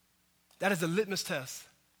 That is a litmus test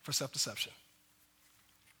for self-deception.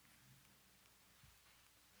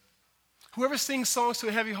 Whoever sings songs to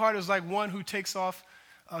a heavy heart is like one who takes off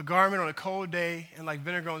a garment on a cold day and like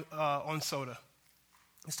vinegar on soda.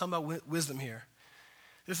 Let's talk about wisdom here.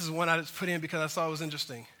 This is one I just put in because I thought it was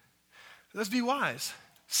interesting. Let's be wise.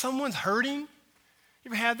 Someone's hurting. You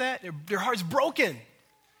ever had that? Their heart's broken.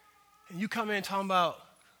 And you come in talking about,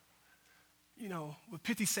 with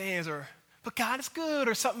pithy sayings but God is good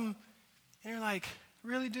or something. And you're like,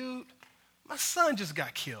 really, dude? My son just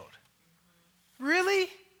got killed. Really?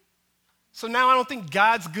 So now I don't think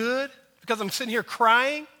God's good because I'm sitting here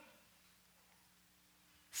crying? He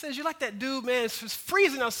says, you're like that dude, man, it's just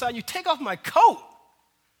freezing outside. You take off my coat.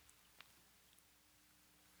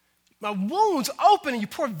 My wound's open and you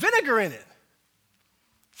pour vinegar in it.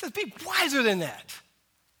 He says, be wiser than that.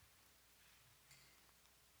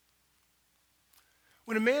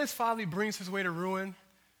 When a man's folly brings his way to ruin,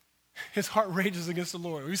 his heart rages against the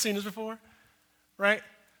Lord. Have you seen this before? Right?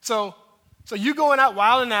 So you going out,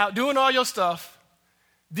 wilding out, doing all your stuff,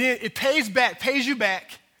 then it pays you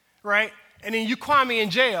back, right? And then you Kwame in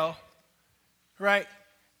jail, right?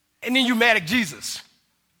 And then you mad at Jesus.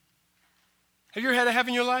 Have you ever had that happen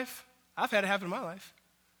in your life? I've had it happen in my life.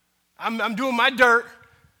 I'm doing my dirt,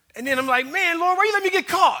 and then I'm like, man, Lord, why you let me get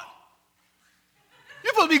caught?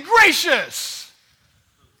 You're supposed to be gracious.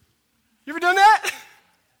 You ever done that?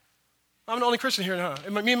 I'm the only Christian here, huh?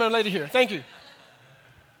 Me and my lady here. Thank you.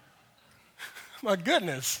 My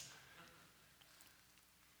goodness.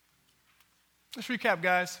 Let's recap,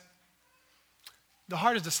 guys. The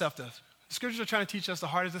heart is deceptive. The scriptures are trying to teach us the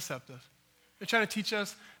heart is deceptive. They're trying to teach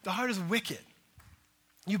us the heart is wicked.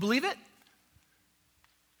 You believe it?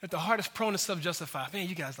 That the heart is prone to self-justify. Man,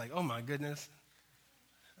 you guys like, oh my goodness.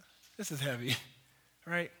 This is heavy,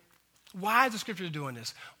 right? Why is the scripture doing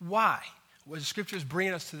this? Why? Well, the scripture is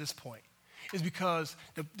bringing us to this point. Is because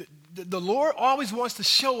the Lord always wants to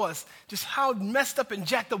show us just how messed up and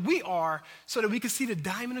jacked up we are so that we can see the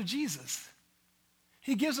diamond of Jesus.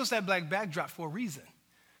 He gives us that black backdrop for a reason,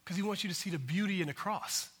 because he wants you to see the beauty in the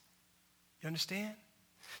cross. You understand?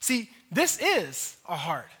 See, this is our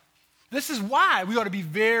heart. This is why we ought to be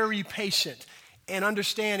very patient and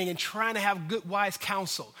understanding and trying to have good, wise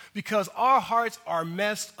counsel, because our hearts are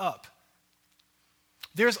messed up.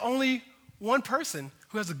 There's only one person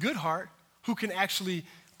who has a good heart who can actually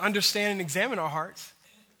understand and examine our hearts,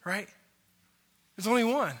 right? There's only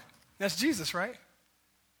one. That's Jesus, right?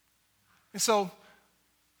 And so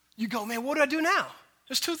you go, man, what do I do now?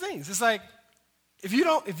 There's two things. It's like, if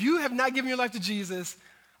you have not given your life to Jesus,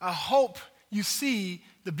 I hope you see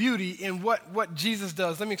the beauty in what Jesus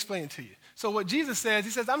does. Let me explain it to you. So what Jesus says, he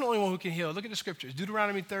says, I'm the only one who can heal. Look at the scriptures.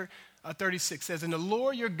 Deuteronomy 36 says, and the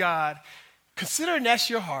Lord your God, considering that's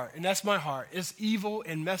your heart, and that's my heart, is evil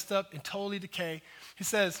and messed up and totally decay. He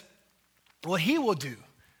says, what he will do,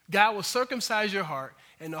 God will circumcise your heart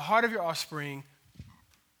and the heart of your offspring,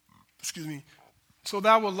 so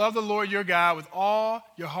thou will love the Lord your God with all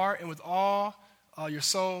your heart and with all your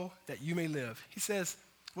soul, that you may live. He says,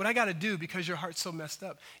 what I got to do, because your heart's so messed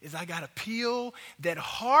up, is I got to peel that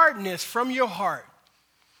hardness from your heart,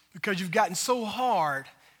 because you've gotten so hard.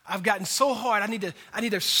 I've gotten so hard, I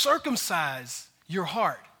need to circumcise your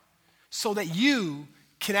heart so that you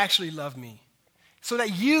can actually love me, so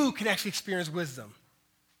that you can actually experience wisdom.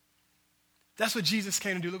 That's what Jesus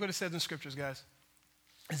came to do. Look what it says in scriptures, guys.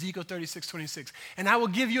 Ezekiel 36:26. And I will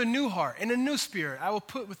give you a new heart and a new spirit I will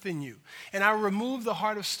put within you. And I will remove the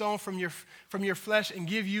heart of stone from your flesh and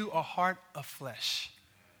give you a heart of flesh.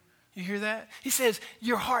 You hear that? He says,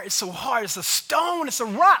 your heart is so hard, it's a stone, it's a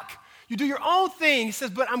rock. You do your own thing. He says,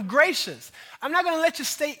 but I'm gracious. I'm not going to let you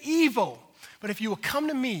stay evil. But if you will come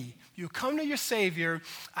to me, you will come to your Savior,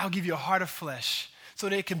 I'll give you a heart of flesh so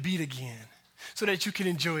that it can beat again, so that you can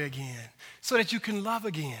enjoy again, so that you can love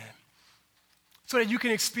again, so that you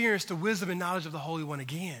can experience the wisdom and knowledge of the Holy One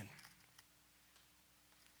again.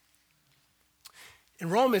 In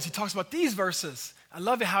Romans, he talks about these verses. I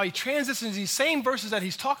love it how he transitions these same verses that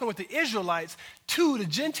he's talking with the Israelites to the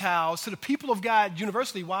Gentiles, to the people of God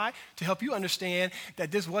universally. Why? To help you understand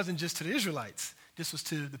that this wasn't just to the Israelites. This was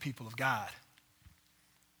to the people of God.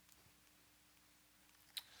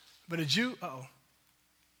 But a Jew,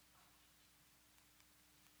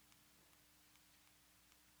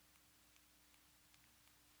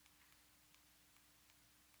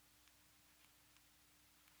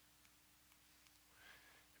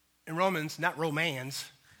 in Romans, not Romans,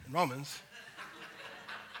 in Romans.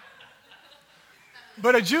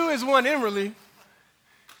 But a Jew is one inwardly,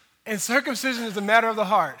 and circumcision is a matter of the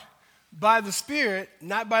heart. By the Spirit,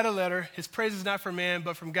 not by the letter. His praise is not from man,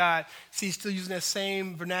 but from God. See, he's still using that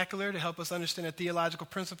same vernacular to help us understand the theological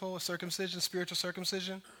principle of circumcision, spiritual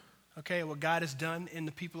circumcision. Okay, what God has done in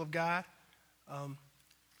the people of God. And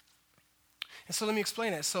so let me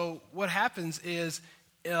explain that. So what happens is,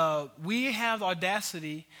 we have the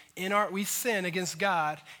audacity we sin against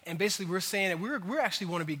God, and basically we're saying that we actually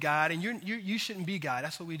want to be God, and you shouldn't be God.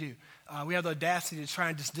 That's what we do. We have the audacity to try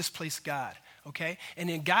and just displace God, okay? And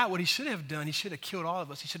then God, what he should have done, he should have killed all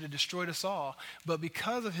of us. He should have destroyed us all. But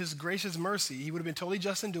because of his gracious mercy, he would have been totally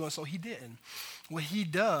just in doing so. He didn't. What he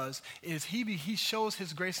does is he shows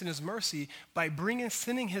his grace and his mercy by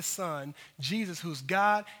sending his son, Jesus, who's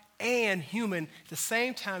God and human. At the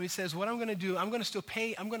same time, he says, what I'm going to do, I'm going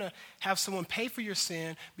to have someone pay for your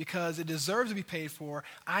sin because it deserves to be paid for.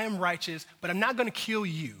 I am righteous, but I'm not going to kill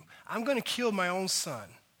you. I'm going to kill my own son.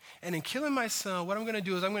 And in killing my son, what I'm going to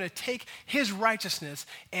do is I'm going to take his righteousness,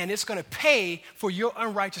 and it's going to pay for your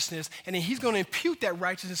unrighteousness, and then he's going to impute that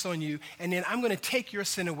righteousness on you, and then I'm going to take your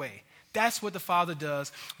sin away. That's what the Father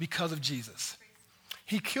does because of Jesus.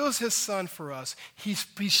 He kills his son for us. He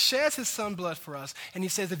sheds his son blood for us. And he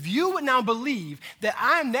says, if you would now believe that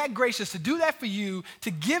I am that gracious to do that for you,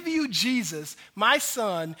 to give you Jesus, my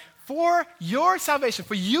son, for your salvation,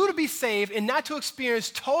 for you to be saved and not to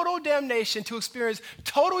experience total damnation, to experience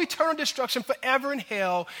total eternal destruction forever in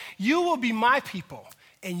hell, you will be my people.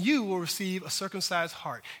 And you will receive a circumcised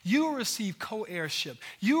heart. You will receive co-heirship.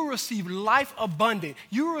 You will receive life abundant.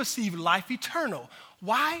 You will receive life eternal.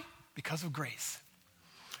 Why? Because of grace.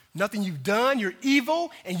 Nothing you've done, you're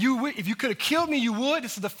evil, and if you could have killed me, you would.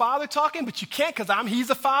 This is the Father talking, but you can't because he's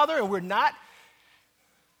the Father and we're not.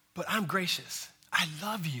 But I'm gracious. I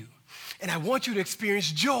love you. And I want you to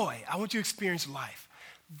experience joy. I want you to experience life.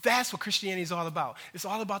 That's what Christianity is all about. It's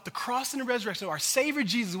all about the cross and the resurrection of our Savior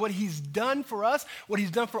Jesus, what he's done for us, what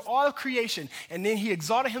he's done for all of creation. And then he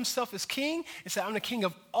exalted himself as king and said, I'm the king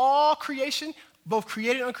of all creation, both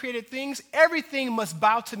created and uncreated things. Everything must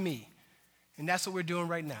bow to me. And that's what we're doing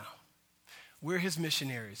right now. We're his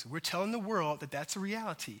missionaries. We're telling the world that that's a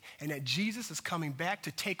reality and that Jesus is coming back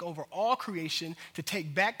to take over all creation, to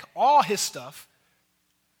take back all his stuff.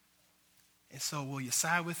 And so will you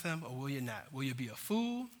side with him or will you not? Will you be a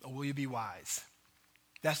fool or will you be wise?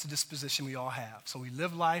 That's the disposition we all have. So we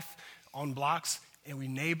live life on blocks and we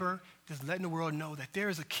neighbor, just letting the world know that there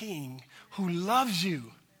is a king who loves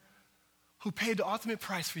you, who paid the ultimate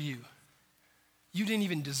price for you. You didn't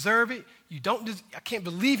even deserve it. I can't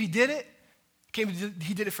believe he did it.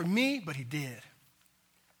 He did it for me, but he did.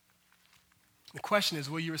 The question is,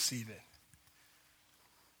 will you receive it?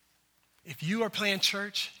 If you are playing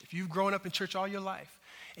church, if you've grown up in church all your life,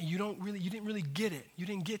 and you didn't really get it, you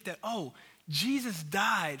didn't get that, oh, Jesus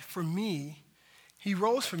died for me, he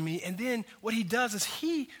rose for me, and then what he does is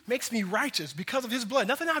he makes me righteous because of his blood,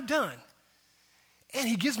 nothing I've done. And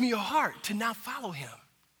he gives me a heart to now follow him.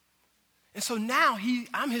 And so now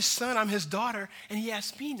I'm his son, I'm his daughter, and he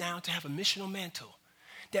asks me now to have a missional mantle.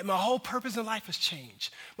 That my whole purpose in life has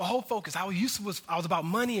changed. My whole focus, I was about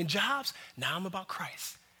money and jobs, now I'm about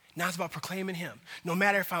Christ. Now it's about proclaiming him. No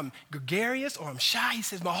matter if I'm gregarious or I'm shy, he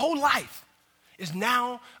says my whole life is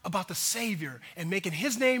now about the Savior and making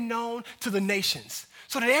his name known to the nations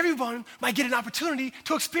so that everyone might get an opportunity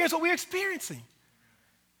to experience what we're experiencing.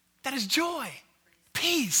 That is joy,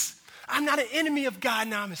 peace. I'm not an enemy of God,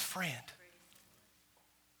 now I'm his friend.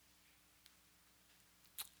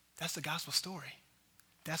 That's the gospel story.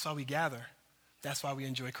 That's why we gather. That's why we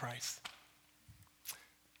enjoy Christ.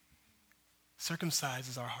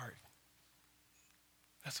 Circumcises our heart.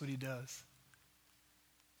 That's what he does.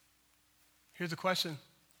 Here's the question.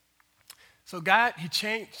 So God, he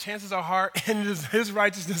changes our heart, and it is his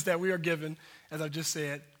righteousness that we are given, as I've just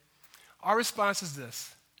said. Our response is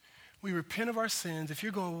this. We repent of our sins. If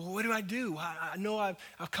you're going, well, what do I do? I know I've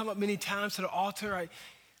come up many times to the altar.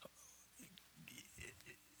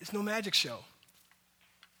 It's no magic show.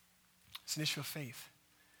 It's an issue of faith.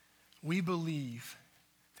 We believe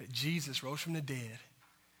that Jesus rose from the dead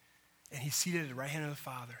and he's seated at the right hand of the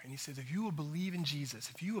Father. And he says, if you will believe in Jesus,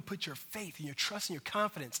 if you will put your faith and your trust and your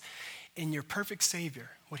confidence in your perfect Savior,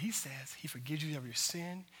 what he says, he forgives you of your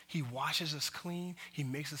sin. He washes us clean. He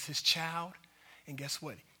makes us his child. And guess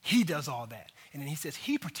what? He does all that. And then he says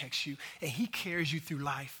he protects you and he carries you through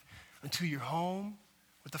life until you're home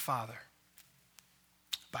with the Father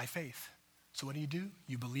by faith. So what do?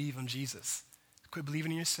 You believe in Jesus. Quit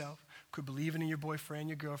believing in yourself. Quit believing in your boyfriend,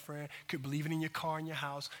 your girlfriend. Quit believing in your car and your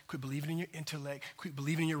house. Quit believing in your intellect. Quit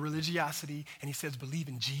believing in your religiosity. And he says, believe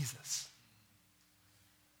in Jesus.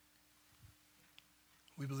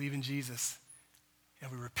 We believe in Jesus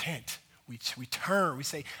and we repent. We turn. We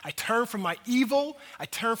say, I turn from my evil. I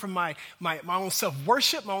turn from my own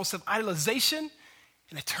self-worship, my own self-idolization,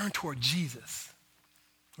 and I turn toward Jesus.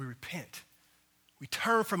 We repent. We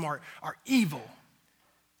turn from our evil.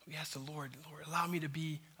 We ask the Lord, allow me to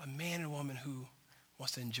be a man and woman who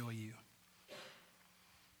wants to enjoy you.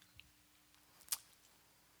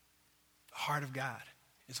 The heart of God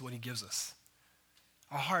is what he gives us.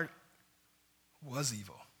 Our heart was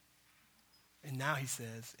evil. And now he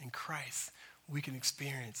says, in Christ, we can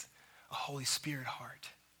experience a Holy Spirit heart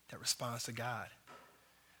that responds to God.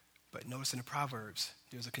 But notice in the Proverbs,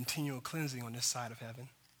 there's a continual cleansing on this side of heaven.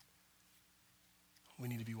 We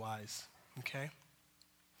need to be wise, okay?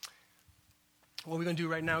 What we're going to do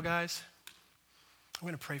right now, guys, I'm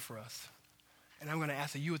going to pray for us. And I'm going to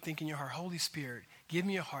ask that you would think in your heart, Holy Spirit, give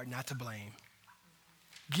me a heart not to blame.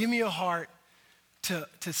 Give me a heart to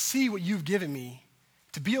see what you've given me,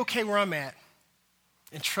 to be okay where I'm at,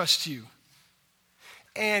 and trust you.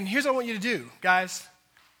 And here's what I want you to do, guys.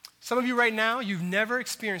 Some of you right now, you've never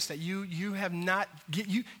experienced that. You have not,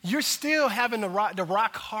 you're still having the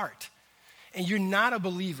rock heart. and you're not a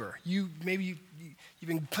believer, you've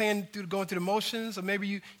been going through the motions, or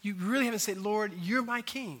maybe you really haven't said, Lord, you're my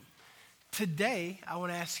king. Today, I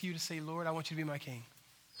want to ask you to say, Lord, I want you to be my king.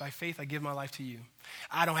 By faith, I give my life to you.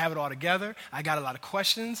 I don't have it all together. I got a lot of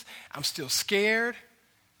questions. I'm still scared.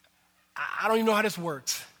 I don't even know how this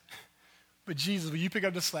works. But Jesus, will you pick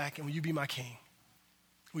up the slack and will you be my king?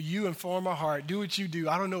 Will you inform my heart? Do what you do.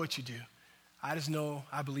 I don't know what you do. I just know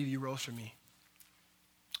I believe you rose for me.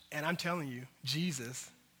 And I'm telling you, Jesus,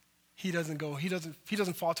 he doesn't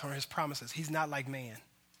falter on his promises. He's not like man.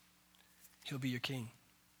 He'll be your king.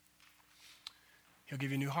 He'll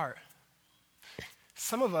give you a new heart.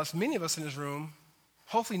 Some of us, many of us in this room,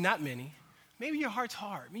 hopefully not many, maybe your heart's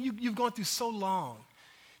hard. I mean, you've gone through so long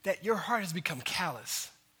that your heart has become callous.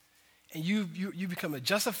 And you become a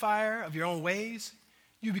justifier of your own ways.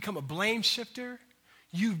 You become a blame shifter.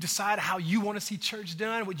 You've decided how you want to see church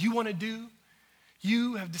done, what you want to do.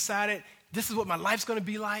 You have decided this is what my life's going to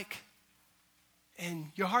be like. And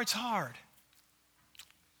your heart's hard.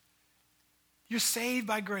 You're saved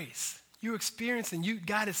by grace. You're experiencing,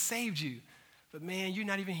 God has saved you. But man, you're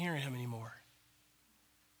not even hearing him anymore.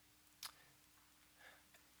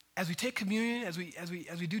 As we take communion, as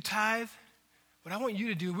we do tithe, what I want you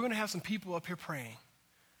to do, we're going to have some people up here praying.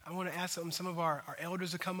 I want to ask some of our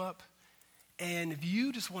elders to come up. And if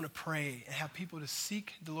you just want to pray and have people to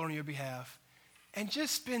seek the Lord on your behalf, and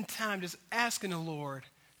just spend time just asking the Lord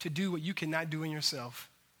to do what you cannot do in yourself.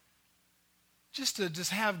 Just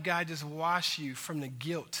to have God just wash you from the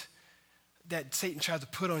guilt that Satan tries to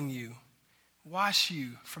put on you. Wash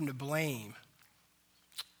you from the blame.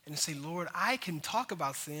 And say, Lord, I can talk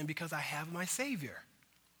about sin because I have my Savior.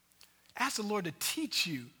 Ask the Lord to teach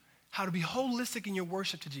you how to be holistic in your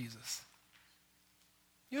worship to Jesus.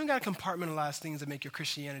 You don't got to compartmentalize things that make your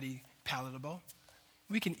Christianity palatable.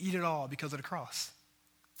 We can eat it all because of the cross.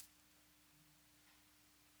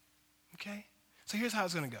 Okay? So here's how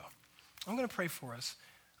it's going to go. I'm going to pray for us.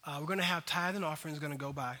 We're going to have tithe and offerings going to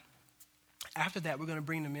go by. After that, we're going to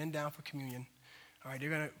bring the men down for communion. All right,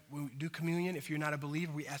 when we do communion, if you're not a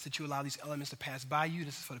believer, we ask that you allow these elements to pass by you.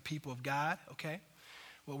 This is for the people of God, okay?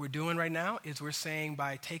 What we're doing right now is we're saying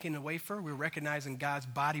by taking the wafer, we're recognizing God's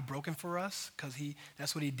body broken for us because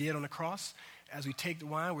that's what he did on the cross. As we take the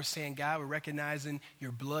wine, we're saying, God, we're recognizing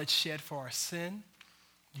your blood shed for our sin.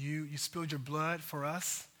 You spilled your blood for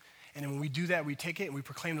us. And then when we do that, we take it and we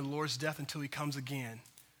proclaim the Lord's death until he comes again. And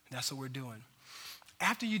that's what we're doing.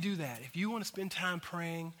 After you do that, if you want to spend time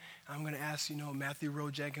praying, I'm going to ask, Matthew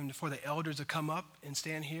Rojek and for the elders to come up and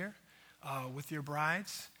stand here with your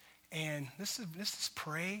brides. And let's just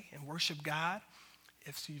pray and worship God.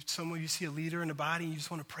 If some of you see a leader in the body and you just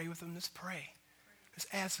want to pray with them, let's pray. Let's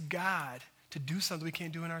ask God to do something we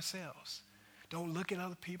can't do in ourselves. Don't look at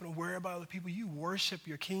other people. Don't worry about other people. You worship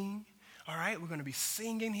your King. All right? We're going to be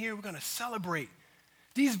singing here. We're going to celebrate.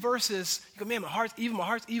 These verses, you go, man, my heart's evil, my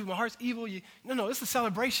heart's evil, my heart's evil. No, it's a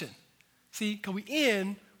celebration. See, because we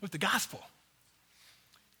end with the gospel.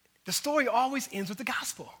 The story always ends with the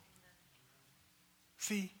gospel.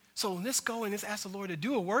 See, so let's go and let's ask the Lord to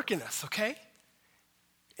do a work in us, okay?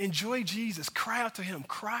 Enjoy Jesus. Cry out to him.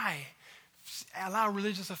 Cry. Allow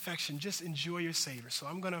religious affection. Just enjoy your Savior. So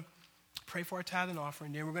I'm going to pray for our tithe and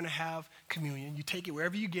offering. Then we're going to have communion. You take it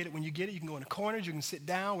wherever you get it. When you get it, you can go in the corners. You can sit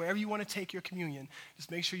down. Wherever you want to take your communion.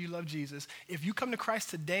 Just make sure you love Jesus. If you come to Christ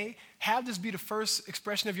today, have this be the first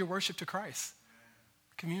expression of your worship to Christ.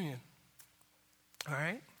 Communion. All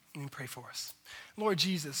right? Let me pray for us. Lord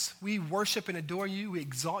Jesus, we worship and adore you. We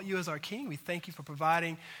exalt you as our King. We thank you for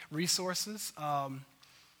providing resources.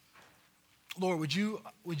 Lord, would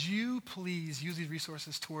you please use these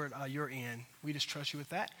resources toward your end? We just trust you with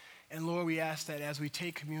that. And Lord, we ask that as we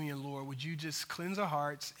take communion, Lord, would you just cleanse our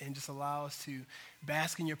hearts and just allow us to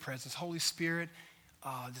bask in your presence. Holy Spirit,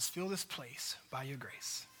 just fill this place by your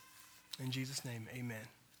grace. In Jesus' name, amen.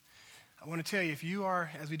 I want to tell you, if you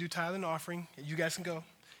are, as we do tithe and offering, you guys can go.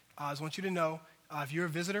 I just want you to know, if you're a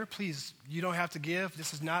visitor, please, you don't have to give.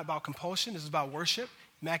 This is not about compulsion. This is about worship.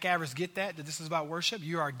 MacAvers get that this is about worship.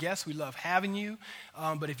 You're our guest. We love having you.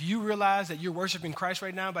 But if you realize that you're worshiping Christ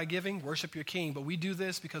right now by giving, worship your King. But we do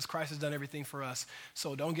this because Christ has done everything for us.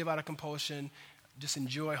 So don't give out of compulsion. Just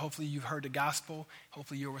enjoy. Hopefully you've heard the gospel.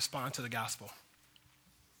 Hopefully you'll respond to the gospel.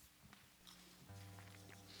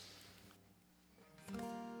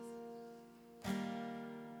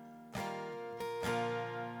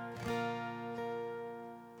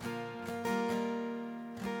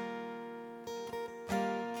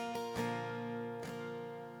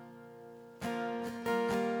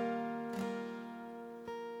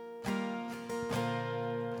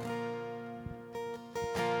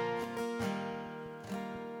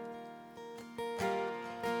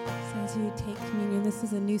 to take communion. This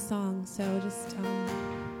is a new song, so just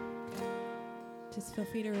feel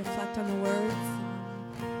free to reflect on the words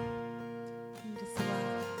and just allow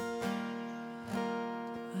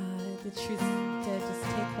the truth to just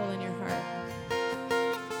take hold in your heart.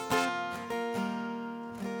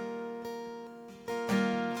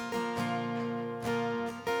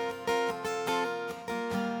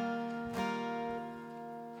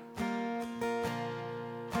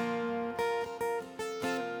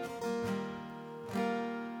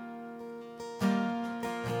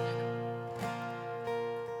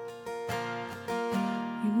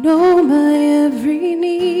 Know my every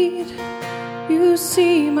need, you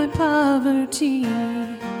see my poverty,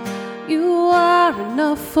 you are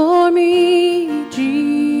enough for me,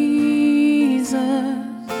 Jesus.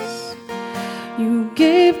 You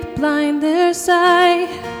gave the blind their sight,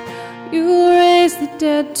 you raised the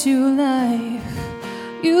dead to life,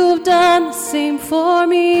 you've done the same for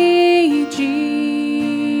me, Jesus.